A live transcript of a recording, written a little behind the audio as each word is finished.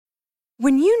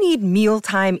When you need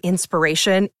mealtime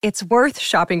inspiration, it's worth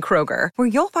shopping Kroger, where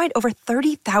you'll find over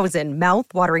 30,000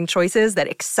 mouth-watering choices that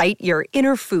excite your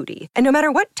inner foodie. And no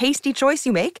matter what tasty choice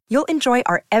you make, you'll enjoy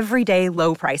our everyday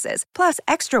low prices, plus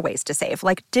extra ways to save,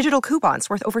 like digital coupons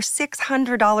worth over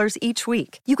 $600 each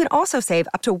week. You can also save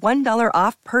up to $1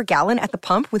 off per gallon at the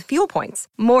pump with fuel points.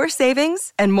 More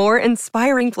savings and more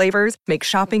inspiring flavors make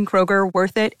shopping Kroger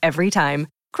worth it every time.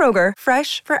 Kroger,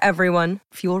 fresh for everyone.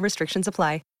 Fuel restrictions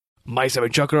apply. My Seven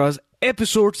Chakras,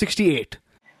 episode 68.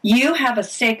 You have a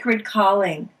sacred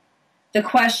calling. The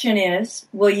question is,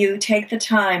 will you take the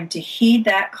time to heed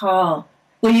that call?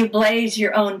 Will you blaze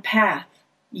your own path?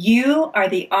 You are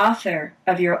the author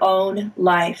of your own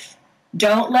life.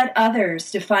 Don't let others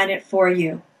define it for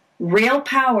you. Real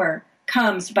power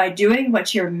comes by doing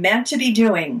what you're meant to be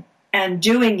doing and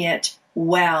doing it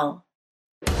well.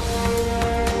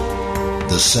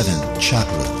 The seven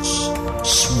chakras.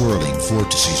 Swirling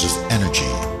vortices of energy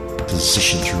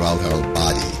positioned throughout our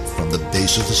body from the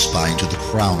base of the spine to the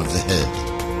crown of the head.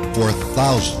 For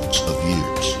thousands of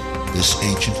years, this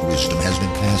ancient wisdom has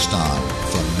been passed on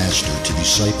from master to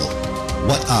disciple.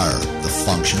 What are the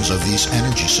functions of these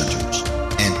energy centers?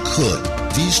 And could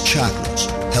these chakras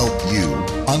help you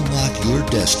unlock your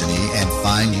destiny and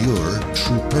find your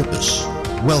true purpose?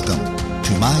 Welcome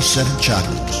to My Seven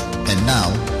Chakras. And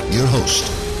now, your host,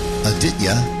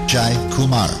 Aditya Jai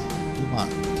Kumar.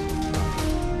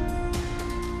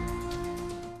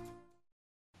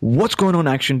 What's going on,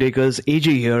 Action Takers?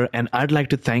 AJ here, and I'd like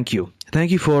to thank you. Thank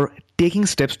you for taking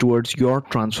steps towards your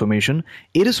transformation,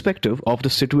 irrespective of the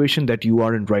situation that you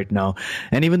are in right now.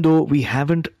 And even though we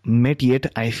haven't met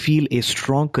yet, I feel a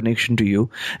strong connection to you.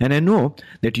 And I know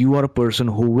that you are a person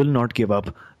who will not give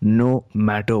up no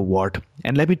matter what.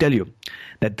 And let me tell you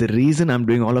that the reason I'm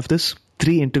doing all of this,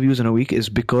 3 interviews in a week, is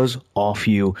because of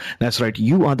you. That's right.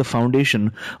 You are the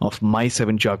foundation of My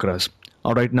Seven Chakras.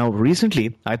 All right. Now,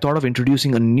 recently, I thought of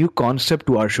introducing a new concept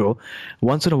to our show.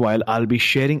 Once in a while, I'll be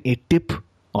sharing a tip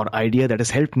or idea that has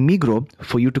helped me grow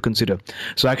for you to consider.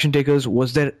 So, Action Takers,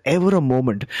 was there ever a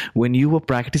moment when you were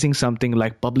practicing something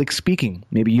like public speaking,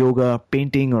 maybe yoga,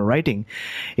 painting, or writing?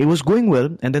 It was going well,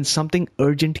 and then something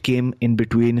urgent came in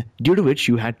between, due to which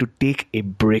you had to take a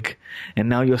break, and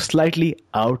now you're slightly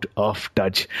out of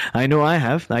touch. I know I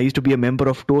have. I used to be a member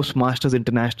of Toastmasters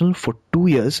International for 2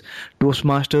 years.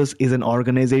 Toastmasters is an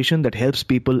organization that helps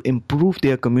people improve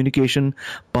their communication,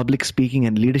 public speaking,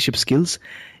 and leadership skills.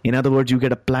 In other words, you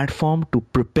get a platform to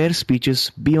prepare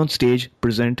speeches, be on stage,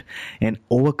 present, and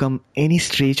overcome any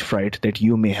stage fright that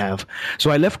you may have. So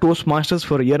I left Toastmasters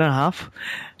for a year and a half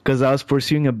because I was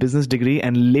pursuing a business degree,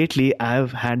 and lately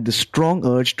I've had the strong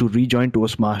urge to rejoin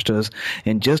Toastmasters,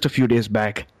 and just a few days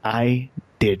back, I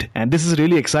did. And this is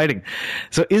really exciting.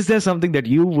 So is there something that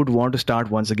you would want to start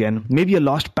once again? Maybe a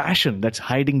lost passion that's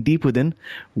hiding deep within,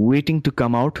 waiting to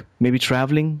come out, maybe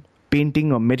traveling,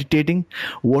 painting, or meditating,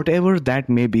 whatever that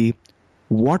may be.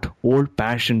 What old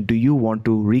passion do you want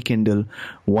to rekindle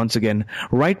once again?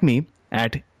 Write me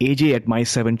at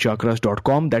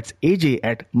aj@my7chakras.com. That's aj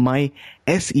at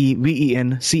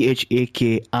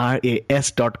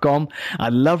my7chakras.com. I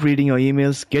love reading your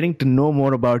emails, getting to know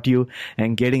more about you,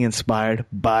 and getting inspired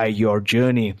by your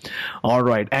journey. All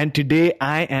right. And today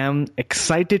I am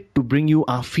excited to bring you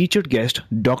our featured guest,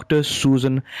 Dr.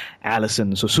 Susan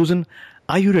Allison. So Susan,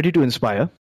 are you ready to inspire?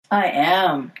 I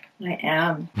am.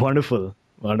 Wonderful.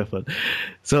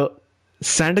 So,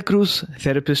 Santa Cruz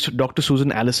therapist Dr.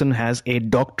 Susan Allison has a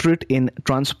doctorate in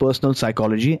transpersonal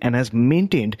psychology and has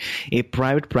maintained a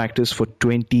private practice for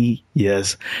 20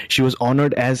 years. She was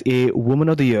honored as a Woman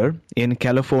of the Year in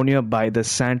California by the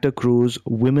Santa Cruz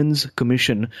Women's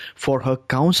Commission for her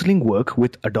counseling work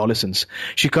with adolescents.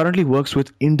 She currently works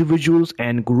with individuals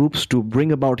and groups to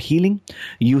bring about healing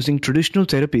using traditional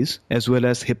therapies as well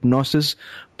as hypnosis,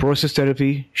 process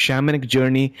therapy, shamanic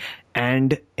journey,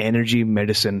 and energy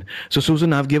medicine. So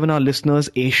Susan, I've given our listeners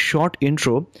a short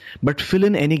intro, but fill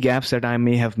in any gaps that I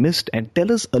may have missed and tell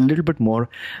us a little bit more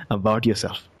about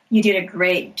yourself. You did a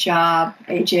great job,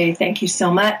 AJ. Thank you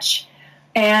so much.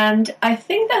 And I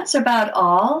think that's about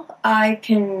all. I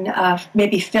can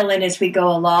maybe fill in as we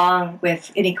go along with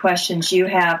any questions you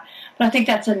have, but I think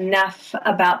that's enough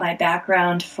about my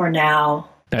background for now.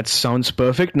 That sounds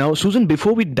perfect. Now, Susan,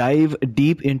 before we dive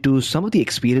deep into some of the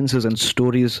experiences and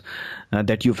stories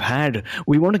that you've had,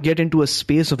 we want to get into a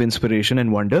space of inspiration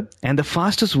and wonder. And the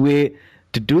fastest way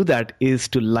to do that is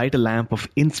to light a lamp of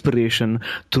inspiration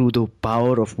through the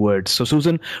power of words. So,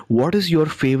 Susan, what is your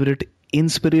favorite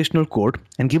inspirational quote?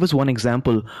 And give us one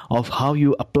example of how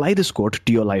you apply this quote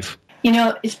to your life. You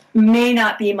know, it may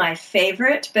not be my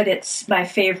favorite, but it's my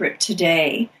favorite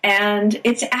today. And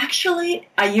it's actually,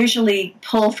 I usually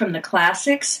pull from the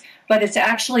classics, but it's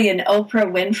actually an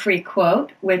Oprah Winfrey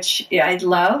quote, which I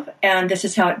love, and this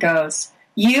is how it goes.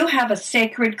 You have a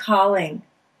sacred calling.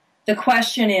 The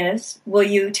question is, will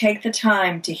you take the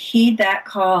time to heed that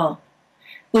call?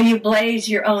 Will you blaze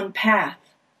your own path?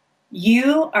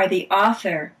 You are the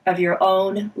author of your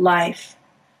own life.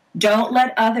 Don't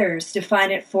let others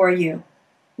define it for you.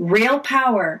 Real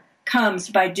power comes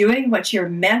by doing what you're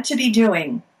meant to be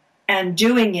doing and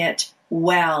doing it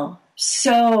well.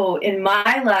 So in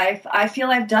my life, I feel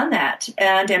I've done that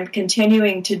and am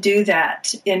continuing to do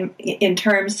that in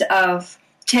terms of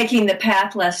taking the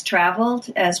path less traveled,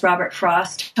 as Robert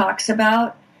Frost talks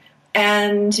about.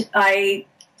 And I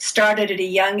started at a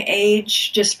young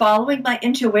age just following my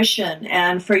intuition.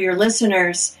 And for your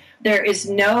listeners, there is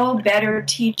no better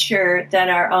teacher than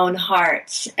our own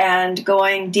hearts, and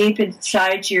going deep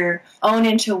inside your own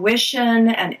intuition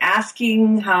and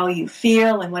asking how you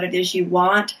feel and what it is you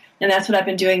want. And that's what I've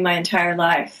been doing my entire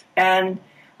life. And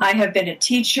I have been a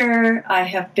teacher. I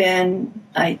have been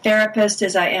a therapist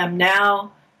as I am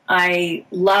now. I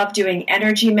love doing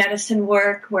energy medicine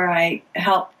work where I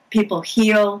help people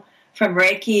heal from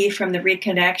Reiki, from the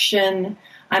reconnection.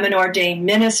 I'm an ordained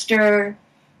minister.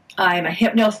 I'm a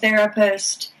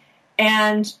hypnotherapist,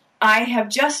 and I have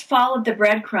just followed the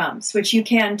breadcrumbs, which you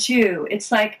can too. It's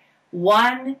like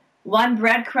one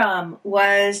breadcrumb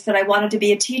was that I wanted to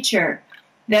be a teacher.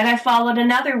 Then I followed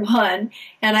another one,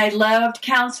 and I loved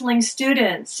counseling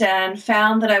students and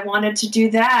found that I wanted to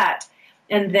do that.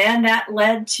 And then that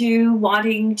led to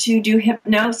wanting to do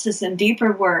hypnosis and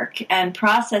deeper work and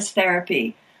process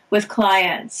therapy with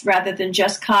clients rather than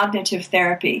just cognitive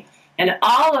therapy. And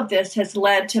all of this has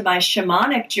led to my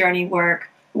shamanic journey work,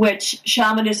 which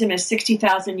shamanism is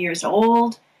 60,000 years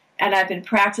old, and I've been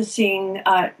practicing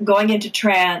going into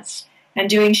trance and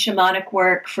doing shamanic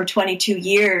work for 22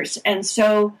 years. And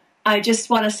so I just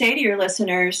want to say to your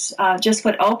listeners just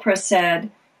what Oprah said,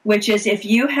 which is if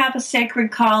you have a sacred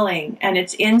calling and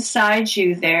it's inside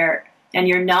you there and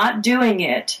you're not doing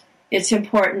it, it's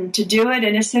important to do it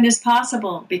and as soon as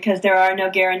possible because there are no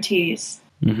guarantees.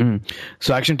 Mm-hmm.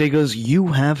 So action takers, you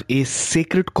have a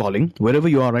sacred calling wherever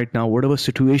you are right now, whatever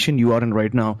situation you are in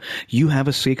right now, you have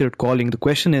a sacred calling. The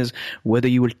question is whether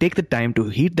you will take the time to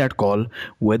heed that call,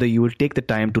 whether you will take the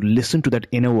time to listen to that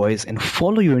inner voice and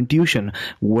follow your intuition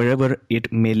wherever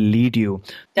it may lead you.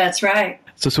 That's right.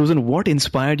 So Susan, what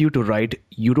inspired you to write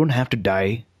You Don't Have to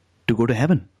Die to Go to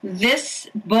Heaven? This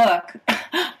book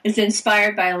is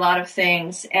inspired by a lot of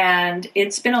things, and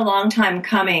it's been a long time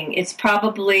coming. It's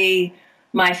probably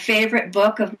my favorite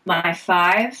book of my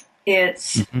 5.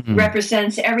 It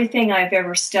represents everything I've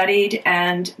ever studied,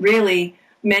 and really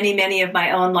many, many of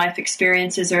my own life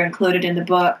experiences are included in the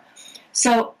book.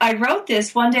 So I wrote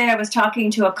this. One day I was talking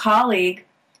to a colleague,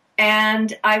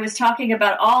 and I was talking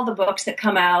about all the books that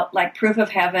come out, like Proof of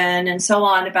Heaven and so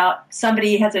on, about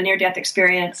somebody has a near-death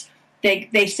experience.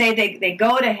 They say they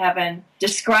go to heaven,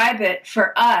 describe it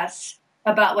for us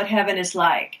about what heaven is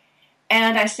like.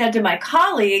 And I said to my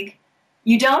colleague,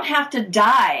 you don't have to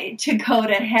die to go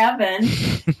to heaven.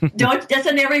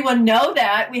 Doesn't everyone know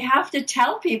that? We have to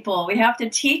tell people. We have to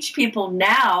teach people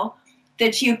now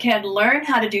that you can learn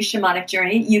how to do shamanic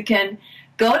journey. You can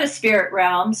go to spirit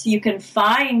realms. You can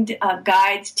find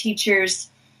guides, teachers,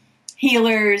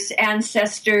 healers,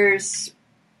 ancestors,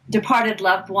 departed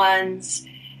loved ones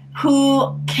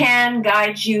who can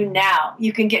guide you now.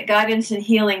 You can get guidance and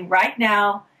healing right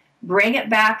now. Bring it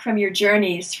back from your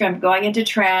journeys, from going into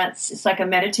trance. It's like a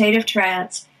meditative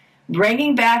trance.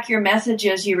 Bringing back your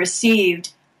messages you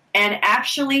received and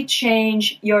actually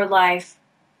change your life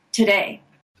today.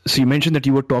 So you mentioned that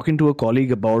you were talking to a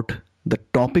colleague about the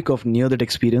topic of near-death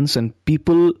experience, and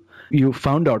people you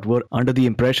found out were under the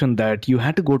impression that you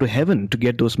had to go to heaven to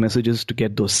get those messages, to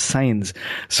get those signs.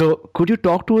 So could you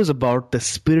talk to us about the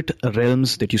spirit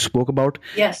realms that you spoke about?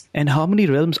 Yes. And how many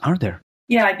realms are there?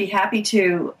 Yeah, I'd be happy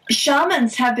to.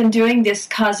 Shamans have been doing this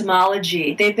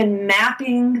cosmology. They've been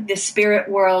mapping the spirit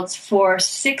worlds for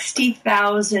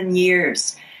 60,000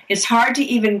 years. It's hard to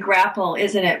even grapple,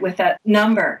 isn't it, with that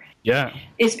number? Yeah.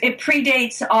 It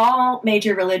predates all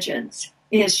major religions,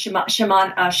 is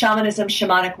shamanism,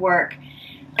 shamanic work.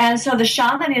 And so the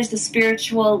shaman is the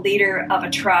spiritual leader of a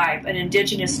tribe, an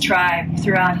indigenous tribe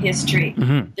throughout history.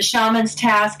 Mm-hmm. The shaman's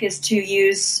task is to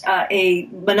use a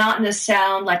monotonous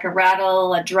sound like a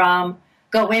rattle, a drum,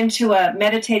 go into a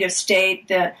meditative state.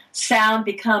 The sound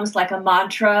becomes like a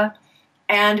mantra.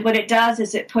 And what it does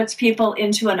is it puts people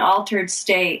into an altered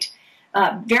state.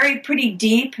 very pretty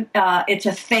deep. It's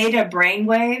a theta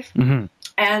brainwave. Mm-hmm.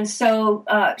 And so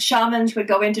shamans would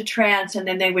go into trance, and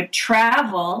then they would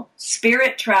travel,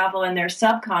 spirit travel in their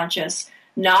subconscious,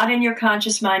 not in your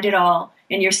conscious mind at all,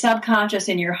 in your subconscious,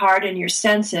 in your heart, and your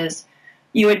senses.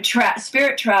 You would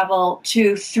spirit travel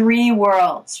to 3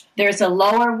 worlds. There's a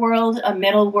lower world, a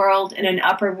middle world, and an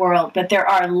upper world. But there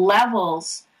are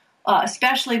levels,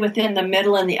 especially within the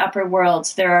middle and the upper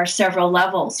worlds. There are several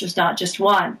levels. There's not just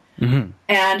one. Mm-hmm.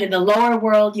 And in the lower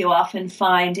world, you often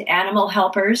find animal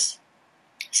helpers.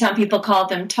 Some people call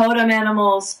them totem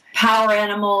animals, power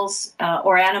animals,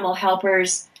 or animal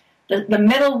helpers. The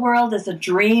middle world is a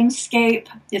dreamscape.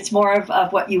 It's more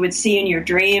of what you would see in your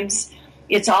dreams.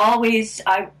 It's always,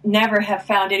 I never have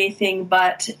found anything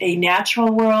but a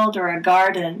natural world or a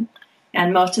garden.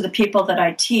 And most of the people that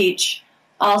I teach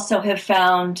also have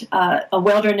found a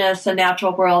wilderness, a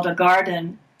natural world, a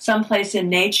garden, someplace in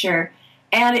nature.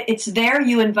 And it's there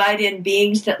you invite in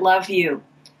beings that love you.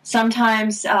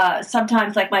 Sometimes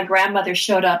like my grandmother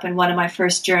showed up in one of my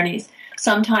first journeys.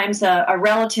 Sometimes a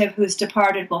relative who's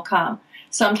departed will come.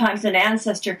 Sometimes an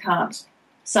ancestor comes.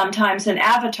 Sometimes an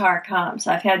avatar comes.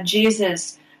 I've had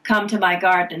Jesus come to my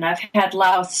garden. I've had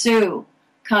Lao Tzu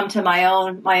come to my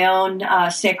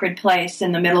own sacred place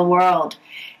in the middle world.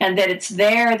 And that it's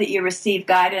there that you receive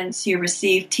guidance, you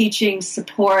receive teaching,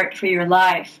 support for your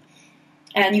life.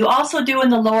 And you also do in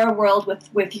the lower world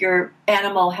with your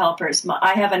animal helpers.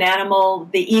 I have an animal,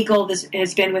 the eagle,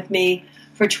 has been with me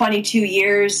for 22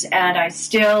 years, and I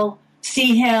still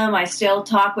see him, I still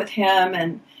talk with him,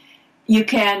 and you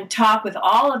can talk with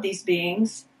all of these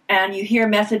beings, and you hear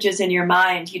messages in your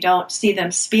mind. You don't see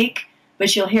them speak,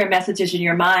 but you'll hear messages in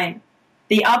your mind.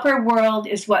 The upper world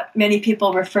is what many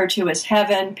people refer to as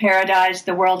heaven, paradise,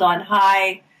 the world on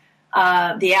high,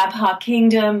 the Abha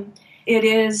kingdom. It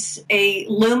is a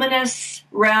luminous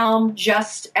realm,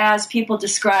 just as people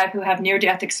describe who have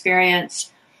near-death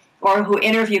experience or who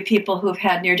interview people who've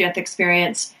had near-death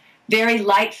experience. Very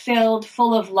light-filled,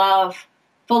 full of love,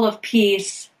 full of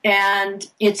peace. And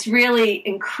it's really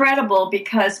incredible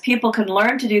because people can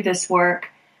learn to do this work,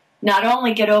 not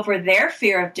only get over their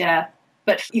fear of death,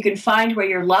 but you can find where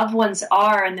your loved ones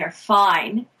are and they're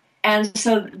fine. And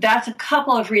so that's a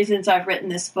couple of reasons I've written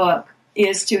this book,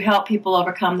 is to help people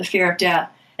overcome the fear of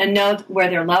death and know where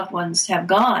their loved ones have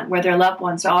gone, where their loved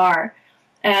ones are.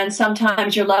 And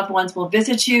sometimes your loved ones will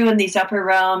visit you in these upper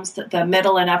realms, the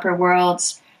middle and upper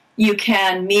worlds. You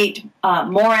can meet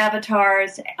more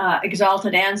avatars,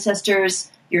 exalted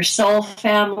ancestors, your soul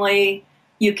family.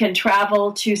 You can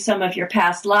travel to some of your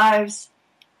past lives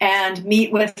and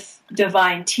meet with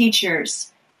divine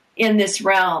teachers in this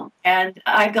realm. And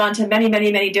I've gone to many,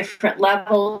 many, many different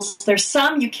levels. There's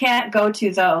some you can't go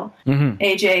to, though,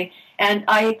 AJ. And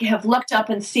I have looked up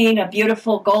and seen a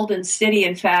beautiful golden city,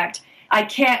 in fact. I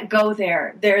can't go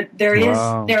there. There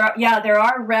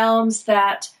are realms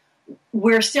that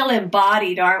we're still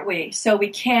embodied, aren't we? So we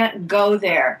can't go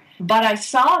there. But I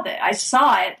saw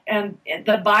it, and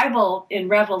the Bible in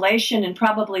Revelation and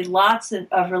probably lots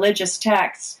of religious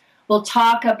texts will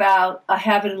talk about a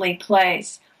heavenly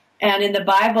place. And in the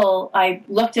Bible, I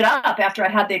looked it up after I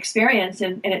had the experience,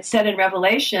 and it said in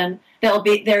Revelation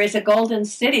there is a golden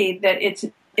city that it's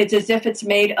as if it's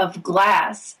made of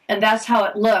glass, and that's how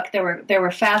it looked. There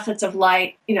were facets of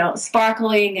light,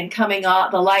 sparkling and coming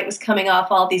off. The light was coming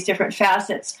off all these different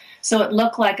facets, so it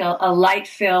looked like a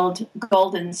light-filled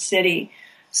golden city.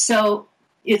 So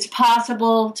it's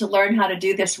possible to learn how to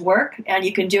do this work, and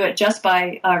you can do it just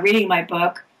by reading my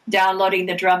book, downloading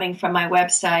the drumming from my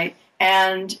website,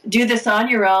 and do this on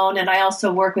your own. And I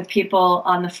also work with people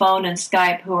on the phone and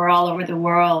Skype who are all over the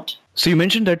world. So you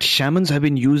mentioned that shamans have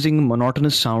been using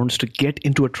monotonous sounds to get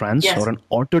into a trance or an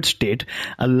altered state,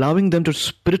 allowing them to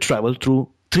spirit travel through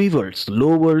 3 worlds: the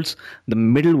lower worlds, the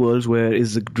middle worlds, where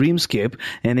is the dreamscape,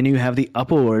 and then you have the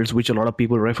upper worlds, which a lot of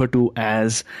people refer to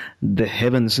as the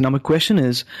heavens. Now my question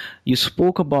is, you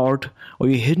spoke about, or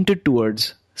you hinted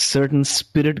towards, certain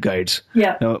spirit guides.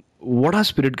 Yeah. Now, what are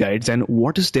spirit guides and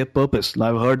what is their purpose?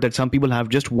 I've heard that some people have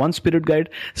just one spirit guide.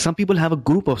 Some people have a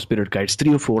group of spirit guides,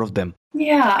 3 or 4 of them.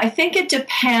 Yeah, I think it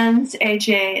depends,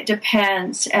 AJ. It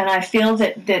depends. And I feel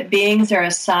that beings are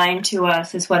assigned to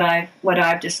us is what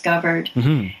I've discovered.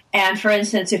 Mm-hmm. And for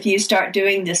instance, if you start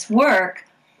doing this work,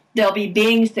 there'll be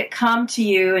beings that come to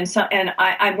you, and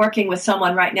I'm working with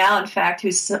someone right now, in fact,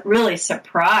 who's really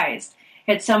surprised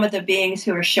at some of the beings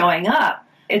who are showing up.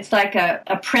 It's like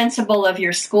a principal of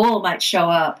your school might show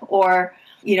up, or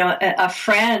a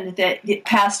friend that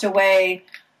passed away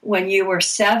when you were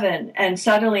 7, and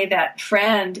suddenly that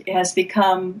friend has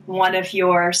become one of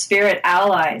your spirit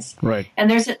allies. Right.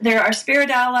 And there are spirit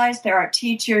allies, there are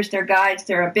teachers, there are guides,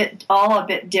 they're all a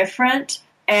bit different,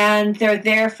 and they're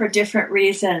there for different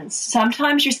reasons.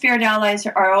 Sometimes your spirit allies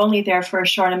are only there for a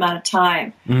short amount of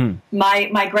time. Mm-hmm.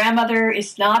 My grandmother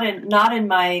is not in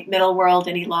my middle world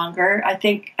any longer. I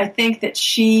think that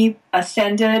she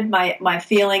ascended. My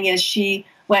feeling is she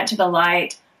went to the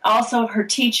light. Also, her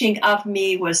teaching of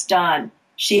me was done.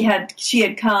 She had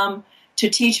come to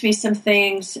teach me some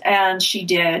things, and she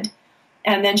did,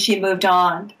 and then she moved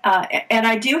on. And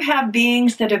I do have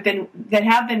beings that have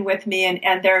been with me,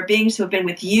 and there are beings who have been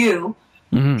with you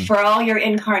for all your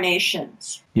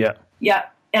incarnations. Yeah. Yeah.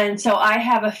 And so I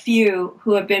have a few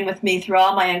who have been with me through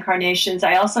all my incarnations.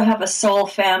 I also have a soul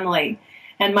family,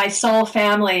 and my soul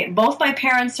family, both my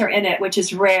parents are in it, which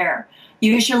is rare.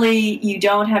 Usually you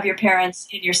don't have your parents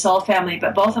in your soul family,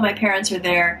 but both of my parents are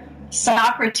there.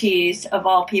 Socrates, of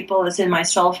all people, is in my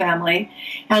soul family,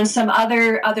 and some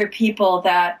other people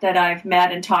that I've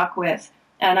met and talked with.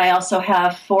 And I also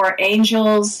have 4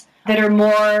 angels that are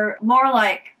more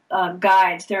like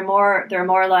guides. They're more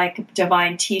like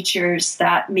divine teachers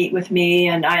that meet with me.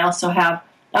 And I also have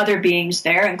other beings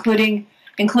there, including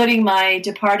my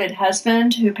departed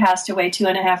husband, who passed away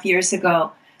 2.5 years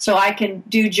ago. So I can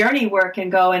do journey work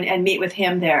and go and meet with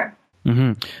him there.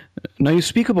 Mm-hmm. Now you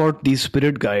speak about these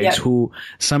spirit guides who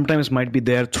sometimes might be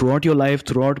there throughout your life,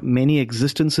 throughout many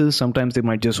existences. Sometimes they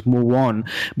might just move on.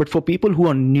 But for people who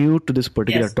are new to this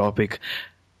particular topic,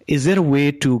 is there a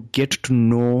way to get to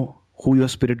know who your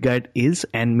spirit guide is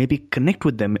and maybe connect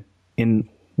with them in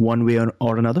one way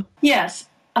or another? Yes.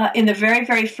 In the very,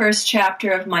 very first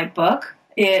chapter of my book,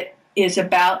 it is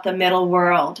about the middle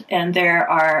world, and there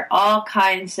are all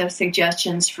kinds of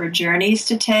suggestions for journeys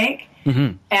to take.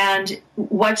 Mm-hmm. And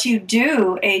what you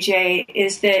do, AJ,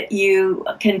 is that you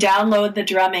can download the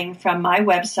drumming from my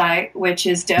website, which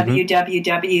is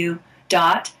www.dr,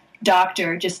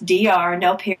 just dr,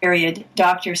 no period,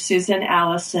 Dr. Susan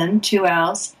Allison, 2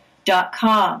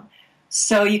 L's.com.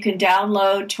 So you can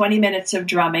download 20 minutes of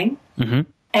drumming,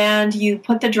 and you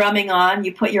put the drumming on,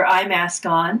 you put your eye mask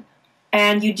on,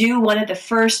 and you do one of the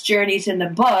first journeys in the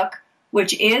book,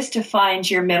 which is to find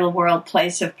your middle world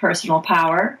place of personal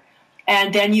power.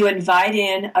 And then you invite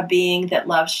in a being that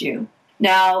loves you.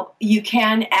 Now, you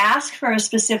can ask for a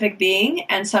specific being,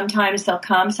 and sometimes they'll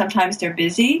come, sometimes they're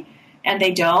busy, and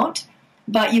they don't.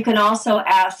 But you can also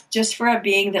ask just for a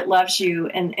being that loves you,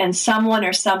 and someone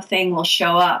or something will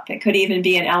show up. It could even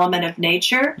be an element of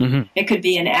nature. Mm-hmm. It could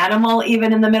be an animal,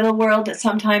 even in the middle world, that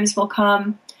sometimes will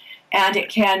come. And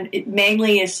it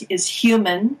mainly is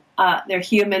human. They're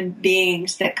human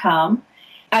beings that come.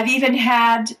 I've even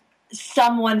had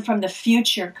someone from the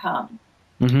future come.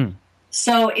 Mm-hmm.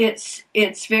 So it's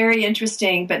very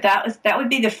interesting. But that would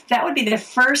be the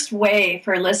first way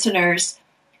for listeners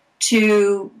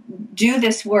to do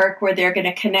this work, where they're going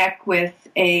to connect with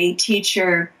a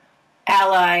teacher,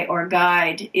 ally, or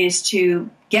guide, is to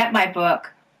get my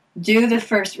book, read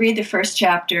the first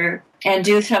chapter, and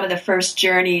do some of the first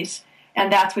journeys.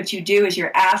 And that's what you do, is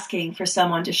you're asking for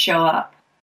someone to show up.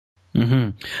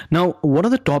 Mm-hmm. Now, one of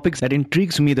the topics that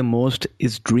intrigues me the most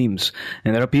is dreams.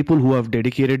 And there are people who have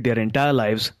dedicated their entire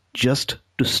lives just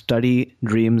to study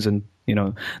dreams and,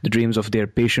 the dreams of their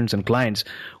patients and clients.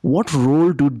 What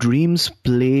role do dreams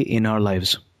play in our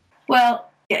lives? Well,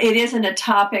 it isn't a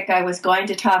topic I was going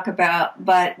to talk about,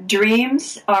 but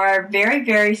dreams are very,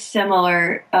 very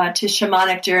similar to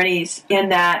shamanic journeys in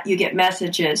that you get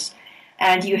messages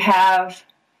and you have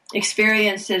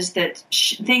experiences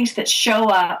things that show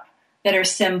up that are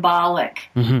symbolic.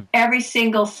 Mm-hmm. Every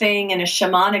single thing in a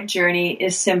shamanic journey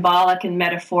is symbolic and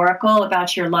metaphorical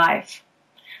about your life.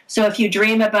 So if you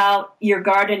dream about your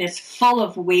garden is full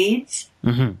of weeds,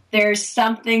 there's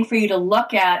something for you to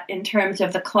look at in terms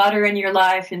of the clutter in your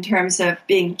life, in terms of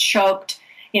being choked,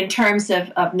 in terms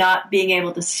of not being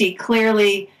able to see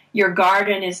clearly. Your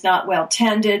garden is not well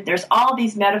tended. There's all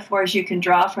these metaphors you can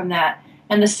draw from that.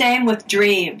 And the same with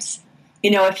dreams.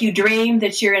 If you dream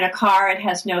that you're in a car, it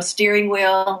has no steering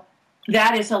wheel,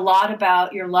 that is a lot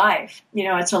about your life.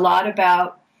 It's a lot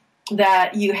about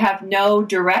that you have no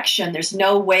direction. There's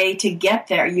no way to get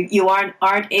there. You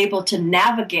aren't able to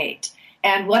navigate.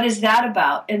 And what is that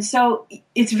about? And so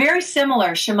it's very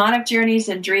similar. Shamanic journeys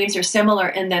and dreams are similar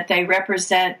in that they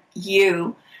represent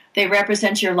you. They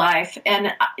represent your life,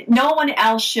 and no one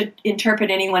else should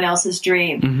interpret anyone else's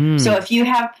dream. Mm-hmm. So if you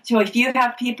have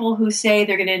people who say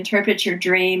they're going to interpret your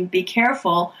dream, be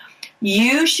careful.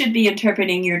 You should be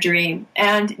interpreting your dream,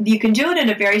 and you can do it in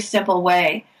a very simple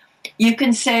way. You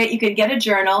can get a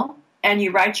journal, and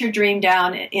you write your dream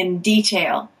down in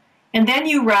detail. And then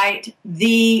you write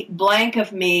the blank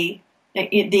of me,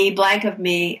 the blank of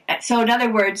me. So in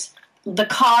other words, the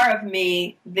car of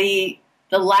me, the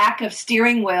lack of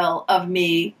steering wheel of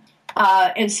me,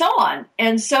 and so on.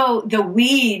 And so the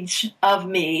weeds of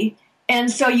me. And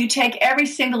so you take every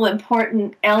single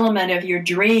important element of your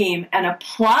dream and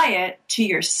apply it to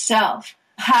yourself.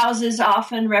 Houses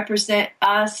often represent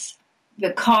us.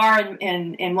 The car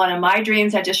in one of my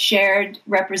dreams I just shared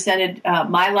represented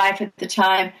my life at the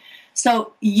time.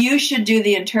 So you should do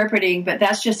the interpreting, but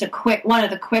that's just one of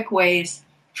the quick ways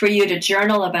for you to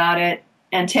journal about it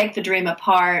and take the dream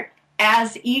apart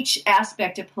as each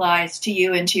aspect applies to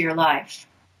you and to your life.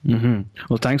 Mm-hmm.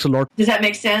 Well, thanks a lot. Does that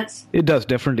make sense? It does,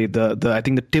 definitely. I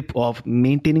think the tip of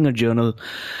maintaining a journal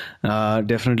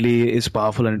definitely is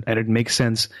powerful, and it makes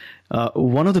sense.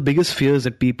 One of the biggest fears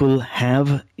that people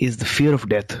have is the fear of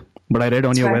death. But I read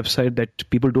on your website that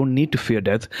people don't need to fear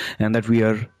death and that we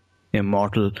are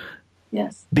immortal.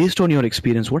 Yes. Based on your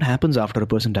experience, what happens after a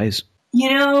person dies?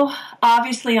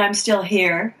 Obviously I'm still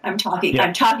here. I'm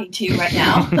talking to you right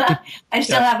now. I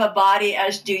still have a body,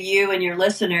 as do you and your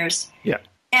listeners. Yeah.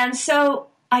 And so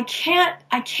I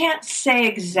can't say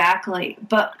exactly,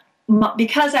 but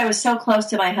because I was so close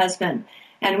to my husband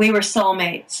and we were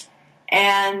soulmates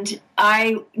and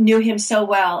I knew him so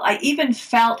well, I even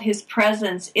felt his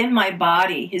presence in my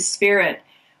body, his spirit,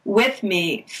 with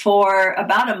me for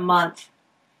about a month.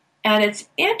 And it's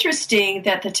interesting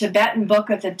that the Tibetan Book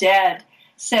of the Dead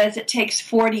says it takes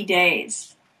 40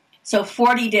 days. So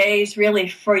 40 days really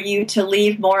for you to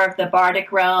leave more of the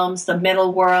bardic realms, the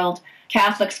middle world.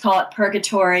 Catholics call it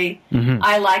purgatory. Mm-hmm.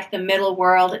 I like the middle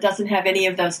world. It doesn't have any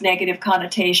of those negative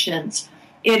connotations.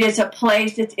 It is a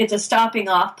place, it's a stopping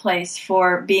off place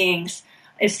for beings.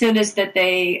 As soon as that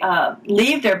they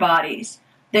leave their bodies,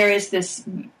 there is this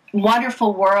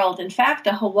wonderful world. In fact,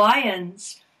 the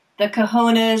Hawaiians, the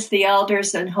kahunas, the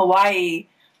elders in Hawaii,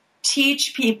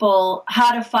 teach people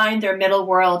how to find their middle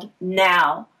world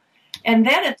now. And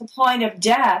then at the point of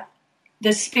death,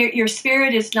 your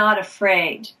spirit is not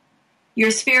afraid.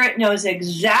 Your spirit knows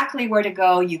exactly where to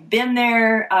go. You've been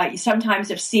there. You sometimes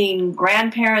have seen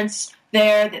grandparents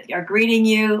there that are greeting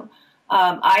you.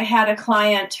 I had a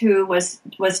client who was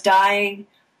dying,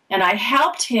 and I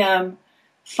helped him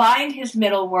find his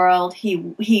middle world.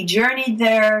 He journeyed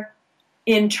there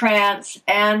in trance,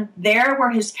 and there were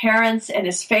his parents and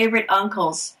his favorite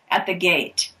uncles at the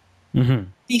gate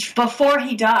before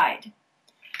he died.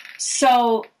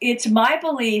 So it's my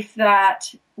belief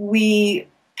that we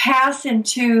pass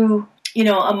into,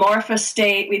 amorphous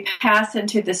state, we pass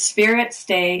into the spirit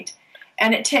state,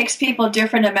 and it takes people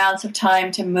different amounts of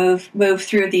time to move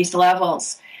through these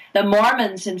levels. The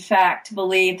Mormons, in fact,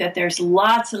 believe that there's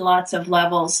lots and lots of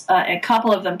levels. A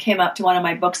couple of them came up to one of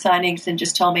my book signings and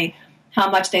just told me how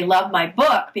much they love my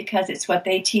book, because it's what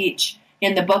they teach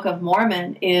in the Book of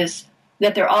Mormon, is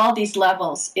that there are all these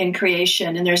levels in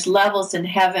creation, and there's levels in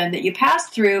heaven that you pass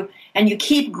through and you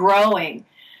keep growing.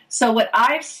 So what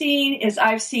I've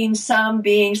seen some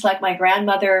beings like my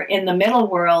grandmother in the middle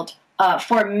world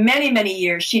for many, many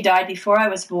years. She died before I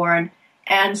was born,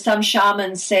 and some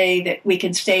shamans say that we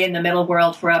can stay in the middle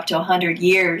world for up to 100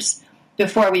 years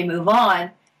before we move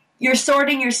on. You're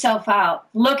sorting yourself out,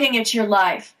 looking at your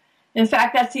life. In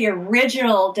fact, that's the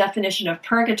original definition of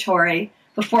purgatory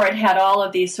before it had all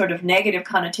of these sort of negative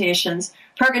connotations.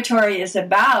 Purgatory is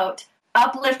about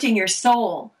uplifting your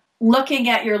soul, looking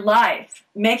at your life,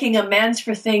 making amends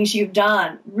for things you've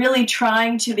done, really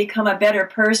trying to become a better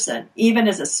person, even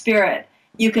as a spirit.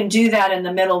 You can do that in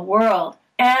the middle world.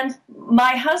 And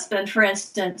my husband, for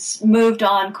instance, moved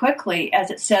on quickly, as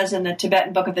it says in the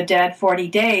Tibetan Book of the Dead, 40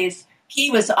 days.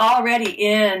 He was already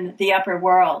in the upper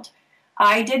world.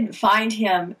 I didn't find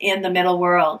him in the middle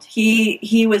world.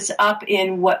 He was up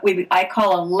in what I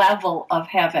call a level of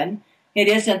heaven. It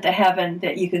isn't the heaven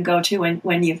that you can go to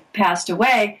when you've passed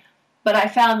away. But I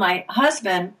found my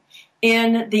husband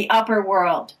in the upper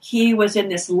world. He was in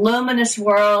this luminous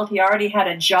world. He already had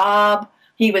a job.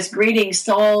 He was greeting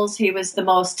souls. He was the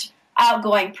most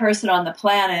outgoing person on the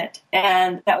planet.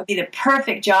 And that would be the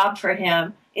perfect job for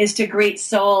him, is to greet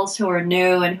souls who are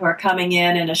new and who are coming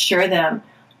in and assure them.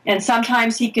 And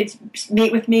sometimes he could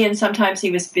meet with me, and sometimes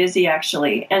he was busy,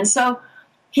 actually. And so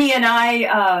he and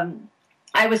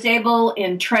I was able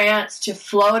in trance to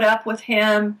float up with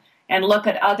him and look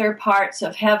at other parts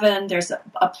of heaven. There's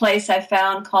a place I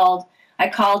found I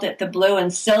called it the Blue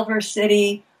and Silver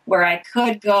City, where I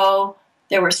could go.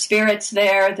 There were spirits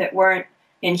there that weren't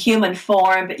in human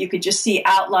form, but you could just see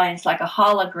outlines like a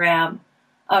hologram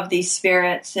of these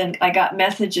spirits, and I got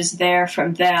messages there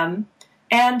from them.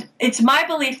 And it's my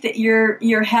belief that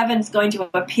your heaven's going to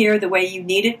appear the way you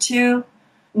need it to,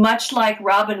 much like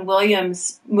Robin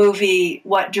Williams' movie,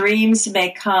 What Dreams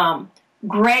May Come.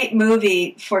 Great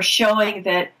movie for showing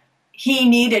that he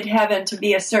needed heaven to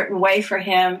be a certain way for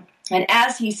him. And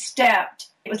as he stepped,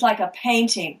 it was like a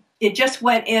painting. It just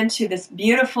went into this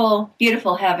beautiful,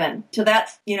 beautiful heaven. So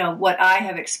that's, what I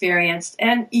have experienced.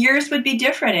 And yours would be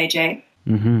different, AJ.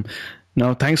 Mm-hmm.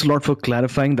 Now, thanks a lot for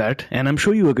clarifying that. And I'm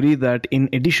sure you agree that in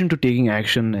addition to taking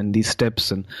action and these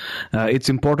steps, and it's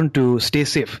important to stay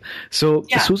safe. So,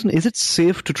 Yeah. Susan, is it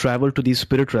safe to travel to these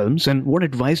spirit realms? And what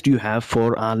advice do you have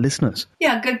for our listeners?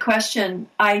 Yeah, good question.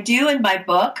 I do in my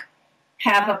book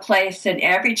have a place in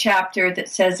every chapter that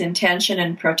says intention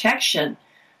and protection.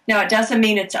 Now, it doesn't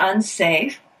mean it's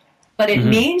unsafe, but it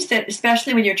means that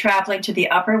especially when you're traveling to the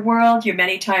upper world, you're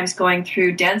many times going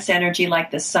through dense energy like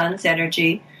the sun's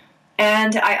energy.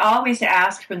 And I always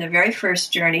ask from the very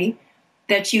first journey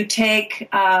that you take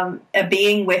a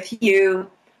being with you,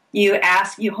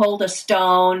 you hold a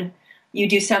stone, you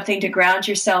do something to ground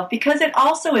yourself, because it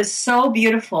also is so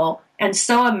beautiful and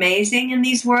so amazing in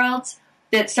these worlds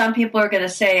that some people are going to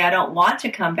say, I don't want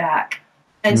to come back.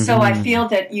 And so I feel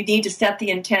that you need to set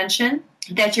the intention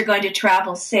that you're going to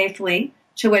travel safely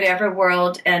to whatever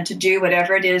world and to do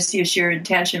whatever it is your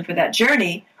intention for that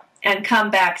journey and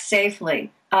come back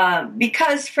safely.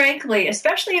 Because frankly,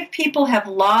 especially if people have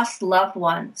lost loved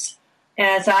ones,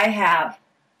 as I have,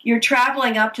 you're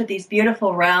traveling up to these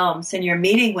beautiful realms and you're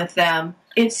meeting with them.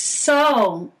 It's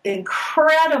so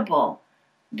incredible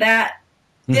that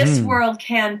this world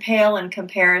can pale in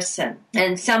comparison.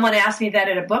 And someone asked me that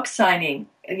at a book signing.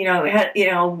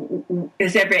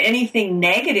 Is there anything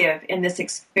negative in this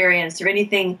experience or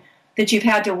anything that you've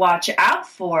had to watch out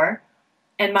for?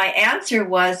 And my answer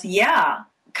was, yeah,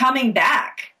 coming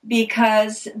back,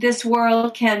 because this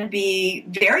world can be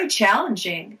very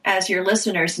challenging, as your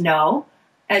listeners know,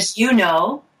 as you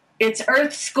know. It's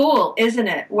Earth School, isn't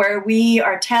it? Where we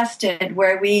are tested,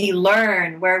 where we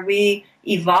learn, where we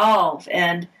evolve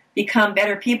and become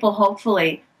better people,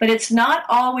 hopefully. But it's not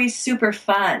always super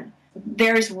fun.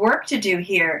 There's work to do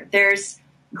here. There's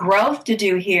growth to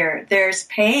do here. There's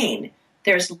pain.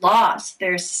 There's loss.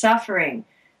 There's suffering.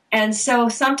 And so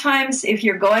sometimes if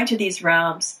you're going to these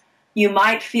realms, you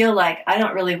might feel like, I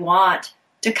don't really want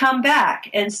to come back.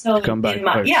 And so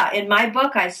in my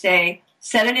book, I say,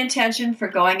 set an intention for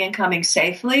going and coming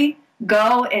safely.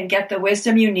 Go and get the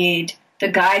wisdom you need, the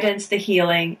guidance, the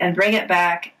healing, and bring it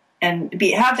back and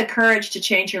have the courage to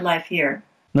change your life here.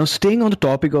 Now, staying on the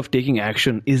topic of taking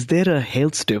action, is there a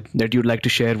health tip that you'd like to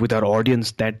share with our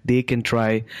audience that they can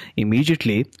try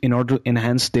immediately in order to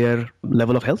enhance their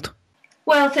level of health?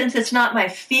 Well, since it's not my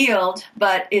field,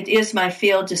 but it is my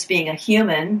field just being a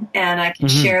human, and I can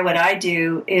share what I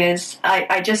do, is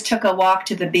I just took a walk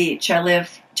to the beach. I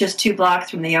live just 2 blocks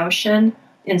from the ocean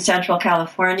in Central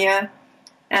California,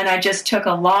 and I just took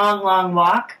a long, long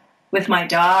walk with my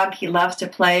dog. He loves to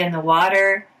play in the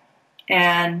water,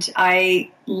 and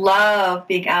I love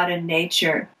being out in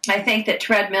nature. I think that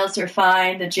treadmills are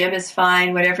fine, the gym is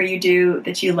fine, whatever you do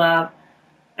that you love.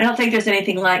 I don't think there's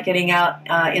anything like getting out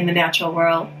in the natural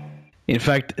world. In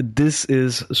fact, this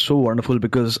is so wonderful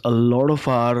because a lot of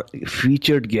our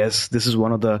featured guests, this is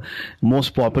one of the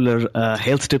most popular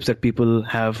health tips that people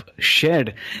have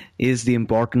shared, is the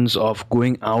importance of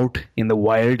going out in the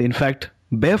wild. In fact,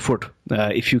 barefoot,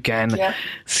 if you can,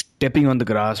 stepping on the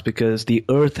grass, because the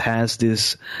earth has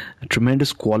this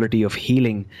tremendous quality of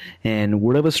healing, and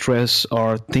whatever stress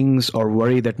or things or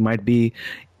worry that might be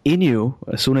in you,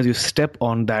 as soon as you step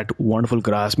on that wonderful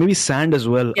grass, maybe sand as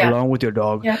well, along with your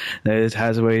dog, it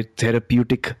has a very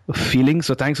therapeutic feeling.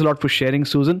 So thanks a lot for sharing,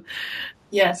 Susan.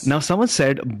 Yes. Now, someone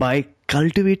said by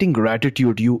cultivating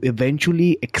gratitude, you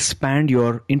eventually expand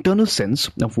your internal sense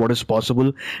of what is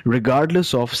possible,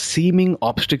 regardless of seeming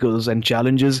obstacles and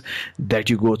challenges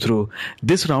that you go through.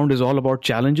 This round is all about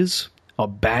challenges or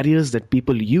barriers that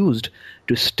people used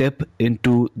to step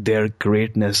into their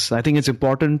greatness. I think it's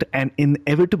important and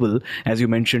inevitable, as you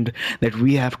mentioned, that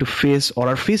we have to face or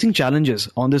are facing challenges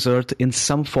on this earth in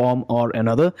some form or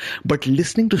another. But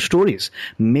listening to stories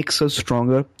makes us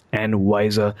stronger and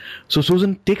wiser. So,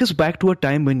 Susan, take us back to a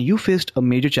time when you faced a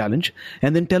major challenge,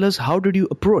 and then tell us, how did you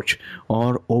approach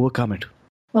or overcome it?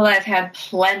 Well, I've had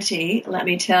plenty, let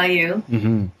me tell you,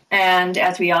 and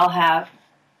as we all have.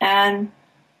 And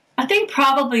I think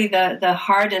probably the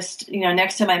hardest,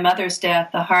 next to my mother's death,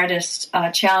 the hardest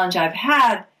challenge I've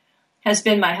had has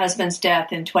been my husband's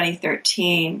death in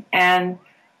 2013. And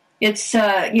it's,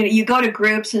 you go to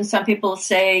groups and some people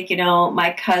say,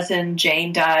 my cousin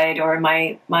Jane died or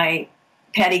my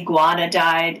pet iguana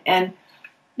died. And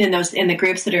in the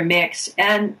groups that are mixed.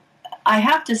 And I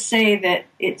have to say that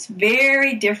it's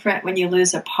very different when you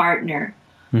lose a partner.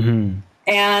 Mm-hmm.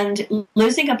 And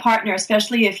losing a partner,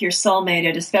 especially if you're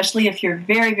soulmated, especially if you're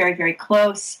very, very, very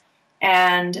close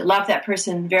and love that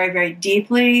person very, very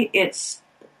deeply, it's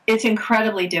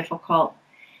incredibly difficult.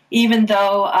 Even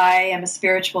though I am a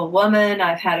spiritual woman,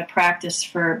 I've had a practice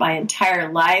for my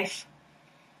entire life.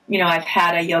 I've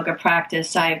had a yoga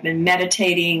practice. I've been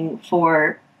meditating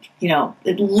for,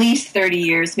 at least 30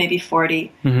 years, maybe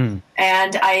 40. Mm-hmm.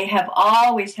 And I have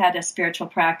always had a spiritual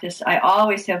practice. I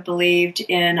always have believed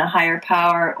in a higher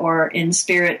power or in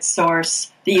spirit,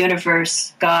 source, the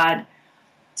universe, God.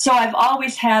 So I've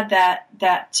always had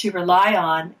that to rely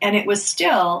on. And it was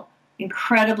still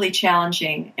incredibly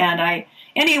challenging. And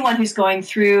anyone who's going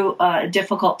through a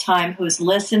difficult time who's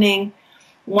listening,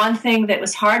 one thing that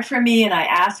was hard for me and I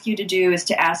ask you to do is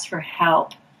to ask for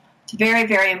help. It's very,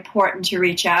 very important to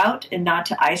reach out and not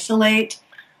to isolate.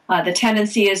 The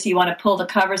tendency is you want to pull the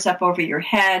covers up over your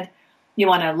head. You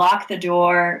want to lock the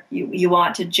door. You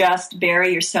want to just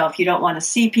bury yourself. You don't want to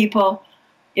see people.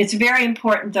 It's very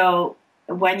important, though,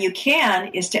 when you can,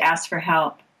 is to ask for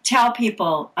help. Tell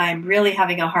people, I'm really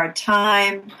having a hard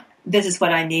time. This is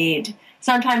what I need.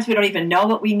 Sometimes we don't even know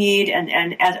what we need.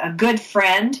 And as a good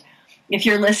friend, if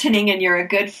you're listening and you're a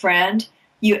good friend,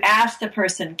 you ask the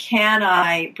person, can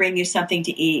I bring you something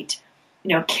to eat?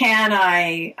 Can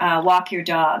I walk your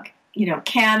dog?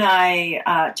 Can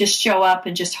I just show up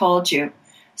and just hold you?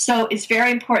 So it's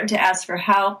very important to ask for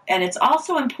help. And it's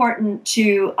also important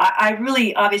I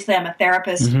really, obviously I'm a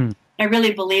therapist. Mm-hmm. I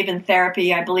really believe in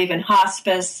therapy. I believe in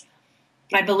hospice.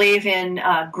 I believe in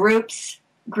groups.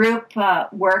 Group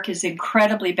work is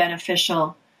incredibly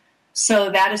beneficial.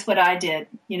 So that is what I did.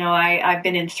 I've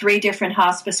been in 3 different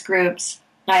hospice groups.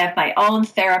 I have my own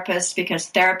therapist because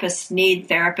therapists need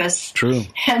therapists. True.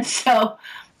 And so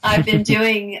I've been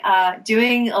doing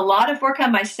a lot of work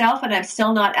on myself, and I'm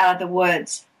still not out of the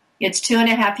woods. It's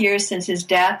 2.5 years since his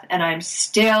death, and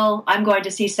I'm going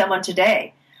to see someone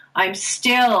today. I'm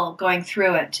still going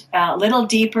through it, a little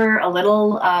deeper, a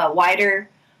little wider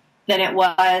than it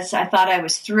was. I thought I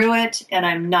was through it, and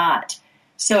I'm not.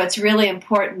 So it's really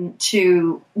important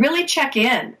to really check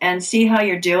in and see how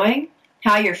you're doing,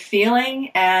 how you're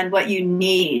feeling, and what you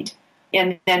need,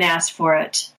 and then ask for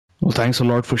it. Well, thanks a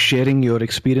lot for sharing your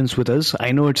experience with us.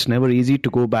 I know it's never easy to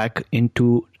go back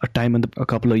into a time a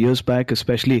couple of years back,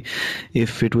 especially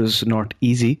if it was not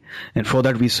easy. And for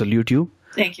that, we salute you.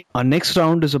 Thank you. Our next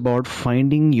round is about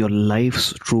finding your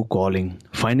life's true calling,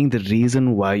 finding the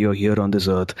reason why you're here on this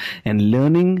earth, and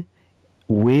learning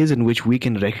ways in which we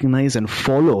can recognize and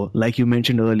follow, like you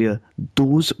mentioned earlier,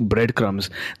 those breadcrumbs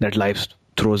that life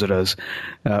throws at us.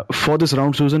 For this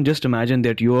round, Susan, just imagine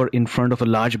that you're in front of a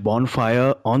large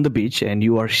bonfire on the beach and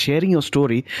you are sharing your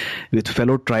story with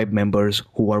fellow tribe members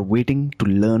who are waiting to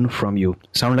learn from you.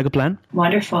 Sound like a plan?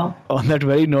 Wonderful. On that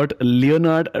very note,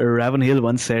 Leonard Ravenhill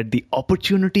once said, the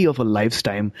opportunity of a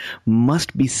lifetime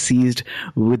must be seized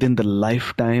within the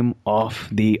lifetime of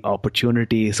the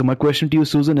opportunity. So my question to you,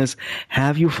 Susan, is,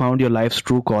 have you found your life's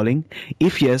true calling?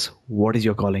 If yes, what is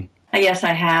your calling? Yes,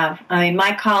 I have.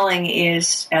 My calling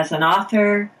is as an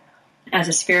author, as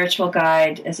a spiritual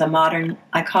guide,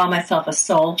 I call myself a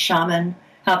soul shaman,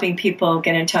 helping people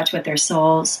get in touch with their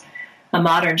souls, a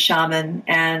modern shaman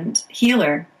and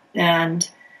healer. And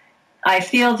I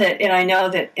feel that, and I know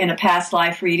that in a past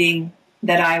life reading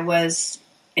that I was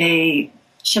a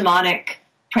shamanic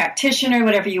practitioner,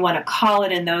 whatever you want to call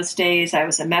it in those days. I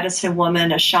was a medicine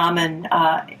woman, a shaman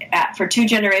for 2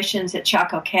 generations at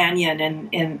Chaco Canyon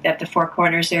at the Four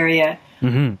Corners area.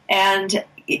 Mm-hmm. And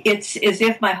it's as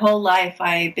if my whole life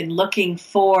I've been looking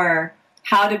for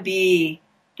how to be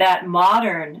that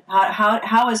modern,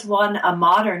 how is one a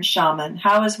modern shaman?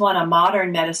 How is one a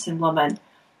modern medicine woman?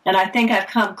 And I think I've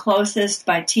come closest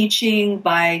by teaching,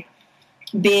 by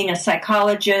being a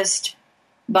psychologist,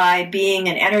 by being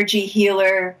an energy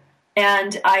healer.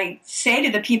 And I say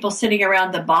to the people sitting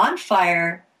around the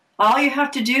bonfire, all you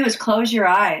have to do is close your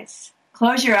eyes.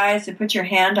 Close your eyes and put your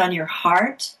hand on your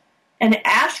heart and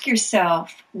ask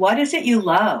yourself, what is it you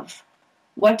love?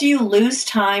 What do you lose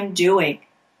time doing?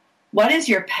 What is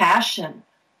your passion?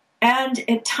 And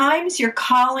at times your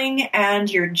calling and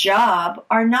your job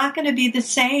are not going to be the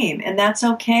same, and that's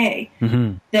okay.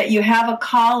 Mm-hmm. That you have a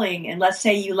calling, and let's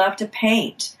say you love to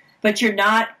paint, but you're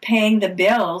not paying the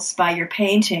bills by your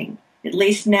painting, at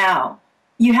least now.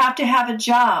 You have to have a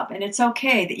job, and it's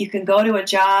okay that you can go to a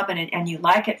job and you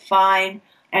like it fine,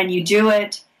 and you do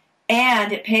it,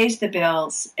 and it pays the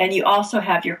bills, and you also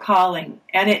have your calling.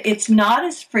 And it's not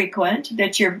as frequent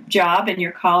that your job and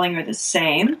your calling are the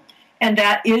same, And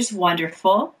that is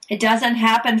wonderful. It doesn't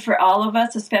happen for all of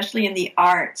us, especially in the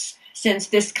arts, since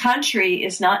this country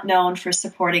is not known for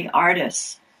supporting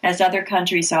artists as other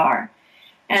countries are.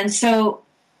 And so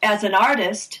as an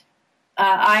artist,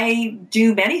 I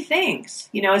do many things.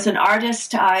 As an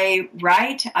artist, I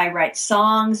write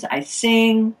songs, I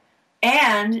sing.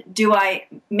 And do I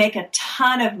make a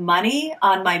ton of money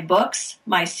on my books,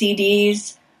 my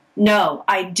CDs? No,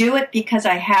 I do it because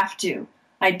I have to.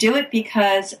 I do it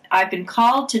because I've been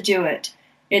called to do it.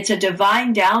 It's a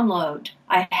divine download.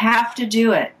 I have to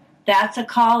do it. That's a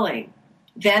calling.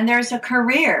 Then there's a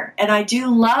career. And I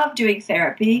do love doing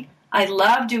therapy. I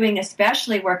love doing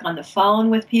especially work on the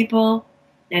phone with people.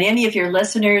 And any of your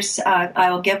listeners, I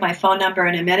will give my phone number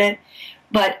in a minute.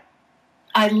 But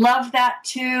I love that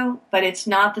too, but it's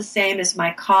not the same as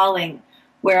my calling,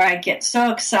 where I get so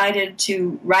excited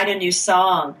to write a new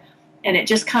song and it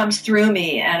just comes through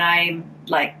me and I'm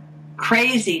like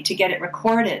crazy to get it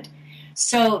recorded.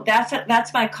 So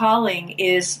that's my calling,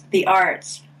 is the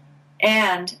arts.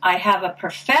 And I have a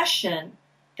profession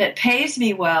that pays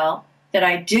me well, that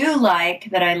I do like,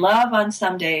 that I love on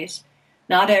some days,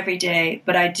 not every day,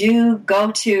 but I do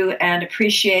go to and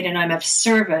appreciate, and I'm of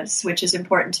service, which is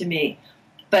important to me.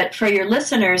 But for your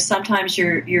listeners, sometimes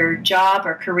your job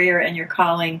or career and your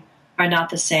calling are not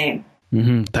the same.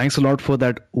 Mm-hmm. Thanks a lot for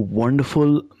that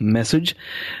wonderful message.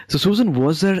 So, Susan,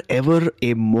 was there ever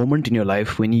a moment in your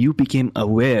life when you became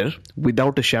aware,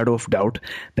 without a shadow of doubt,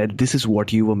 that this is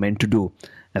what you were meant to do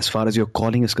as far as your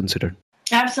calling is considered?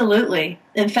 Absolutely.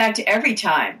 In fact, every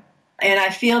time. And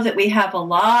I feel that we have a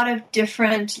lot of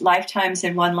different lifetimes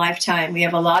in one lifetime. We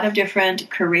have a lot of different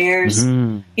careers.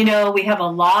 Mm-hmm. We have a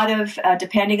lot of,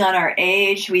 depending on our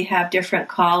age, we have different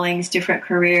callings, different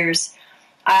careers.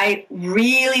 I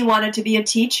really wanted to be a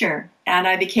teacher, and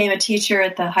I became a teacher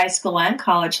at the high school and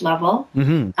college level.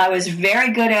 Mm-hmm. I was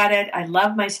very good at it. I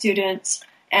loved my students.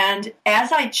 And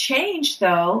as I changed,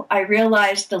 though, I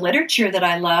realized the literature that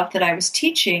I loved, that I was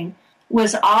teaching,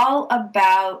 was all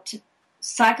about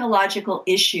psychological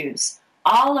issues,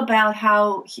 all about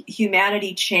how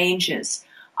humanity changes,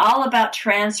 all about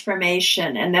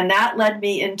transformation. And then that led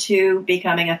me into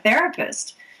becoming a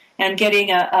therapist and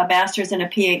getting a master's and a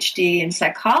PhD in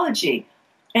psychology.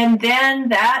 And then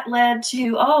that led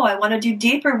to, I want to do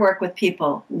deeper work with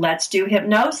people. Let's do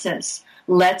hypnosis.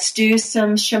 Let's do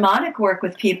some shamanic work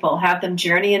with people, have them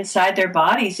journey inside their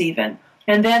bodies even.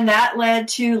 And then that led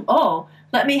to,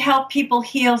 let me help people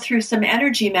heal through some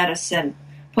energy medicine,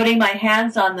 putting my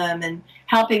hands on them and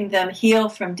helping them heal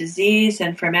from disease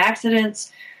and from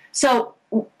accidents. So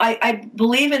I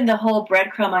believe in the whole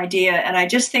breadcrumb idea, and I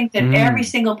just think that every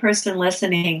single person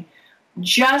listening,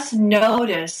 just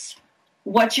notice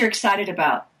what you're excited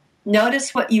about.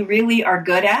 Notice what you really are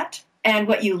good at and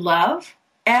what you love,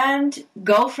 and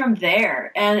go from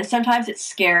there. And sometimes it's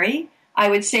scary. I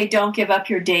would say don't give up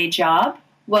your day job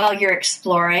while you're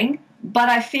exploring. But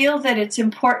I feel that it's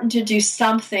important to do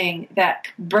something that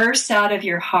bursts out of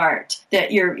your heart,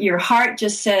 that your heart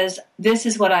just says, this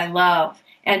is what I love,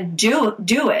 and do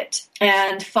it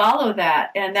and follow that.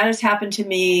 And that has happened to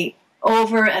me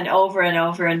over and over and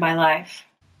over in my life.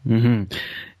 Mm-hmm.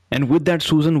 And with that,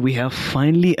 Susan, we have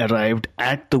finally arrived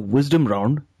at the wisdom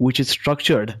round, which is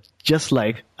structured just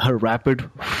like a rapid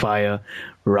fire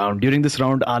round. During this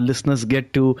round, our listeners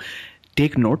get to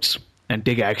take notes and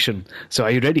take action. So are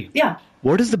you ready? Yeah.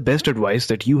 What is the best advice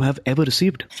that you have ever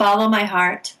received? Follow my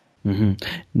heart. Mm-hmm.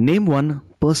 Name one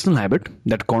personal habit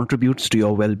that contributes to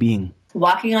your well-being.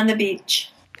 Walking on the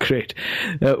beach. Great.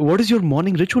 What is your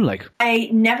morning ritual like? I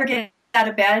never get out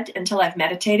of bed until I've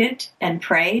meditated and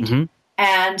prayed. Mm-hmm.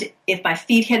 And if my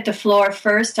feet hit the floor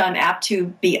first, I'm apt to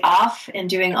be off and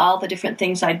doing all the different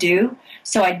things I do.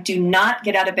 So I do not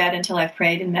get out of bed until I've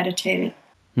prayed and meditated.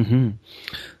 Mm-hmm.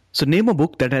 So name a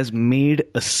book that has made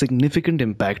a significant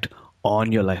impact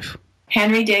on your life.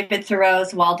 Henry David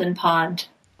Thoreau's Walden Pond.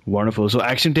 Wonderful. So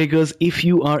action takers, if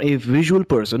you are a visual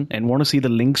person and want to see the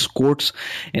links, quotes,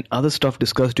 and other stuff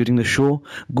discussed during the show,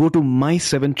 go to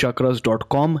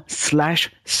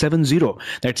my7chakras.com/70.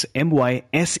 That's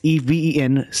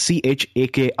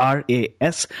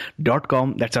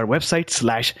mysevenchakras.com. That's our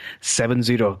website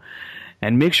 /70.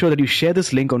 And make sure that you share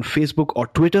this link on Facebook or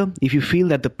Twitter if you feel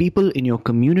that the people in your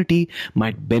community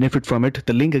might benefit from it.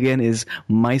 The link again is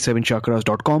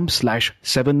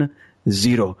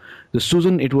my7chakras.com/70. So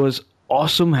Susan, it was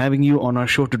awesome having you on our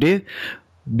show today.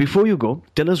 Before you go,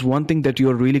 tell us one thing that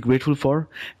you're really grateful for.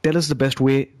 Tell us the best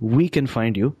way we can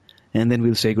find you, and then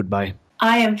we'll say goodbye.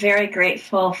 I am very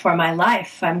grateful for my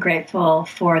life. I'm grateful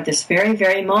for this very,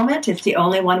 very moment. It's the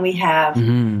only one we have.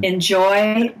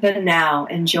 Enjoy the now.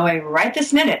 Enjoy right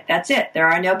this minute. That's it. There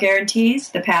are no guarantees.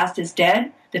 The past is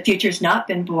dead. The future's not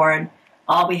been born.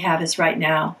 All we have is right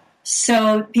now.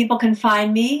 So people can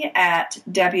find me at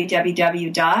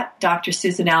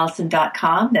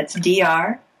www.drsusanallison.com. That's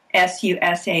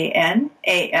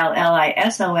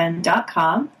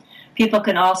drsusanallison.com. People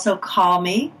can also call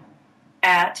me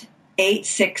at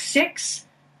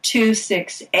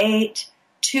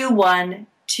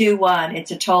 866-268-2121.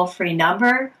 It's a toll-free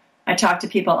number. I talk to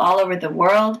people all over the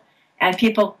world, and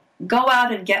people go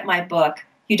out and get my book.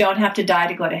 You don't have to die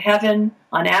to go to heaven,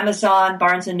 on Amazon,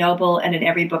 Barnes & Noble, and in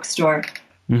every bookstore.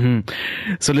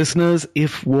 So listeners,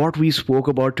 if what we spoke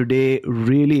about today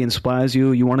really inspires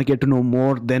you, you want to get to know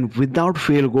more, then without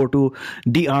fail, go to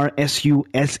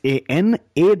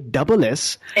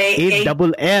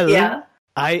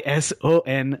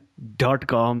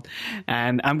drsusanallison.com,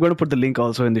 and I'm going to put the link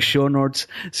also in the show notes.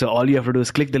 So all you have to do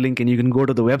is click the link and you can go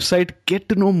to the website, get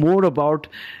to know more about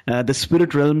the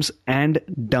spirit realms, and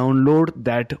download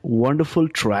that wonderful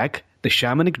track, the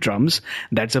Shamanic Drums,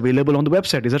 that's available on the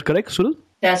website. Is that correct, Sunil?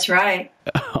 That's right.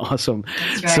 Awesome.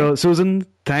 That's right. So, Susan,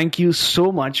 thank you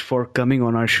so much for coming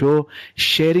on our show,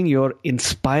 sharing your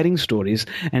inspiring stories,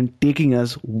 and taking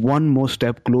us one more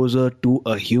step closer to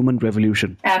a human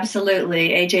revolution. Absolutely.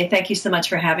 AJ, thank you so much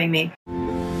for having me.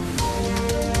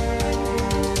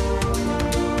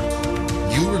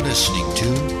 You were listening to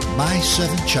My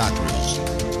Seven Chakras.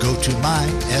 Go to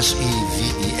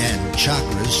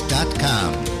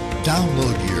mysevenchakras.com.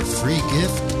 Download your free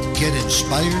gift, get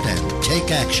inspired, and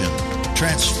take action.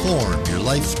 Transform your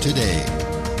life today.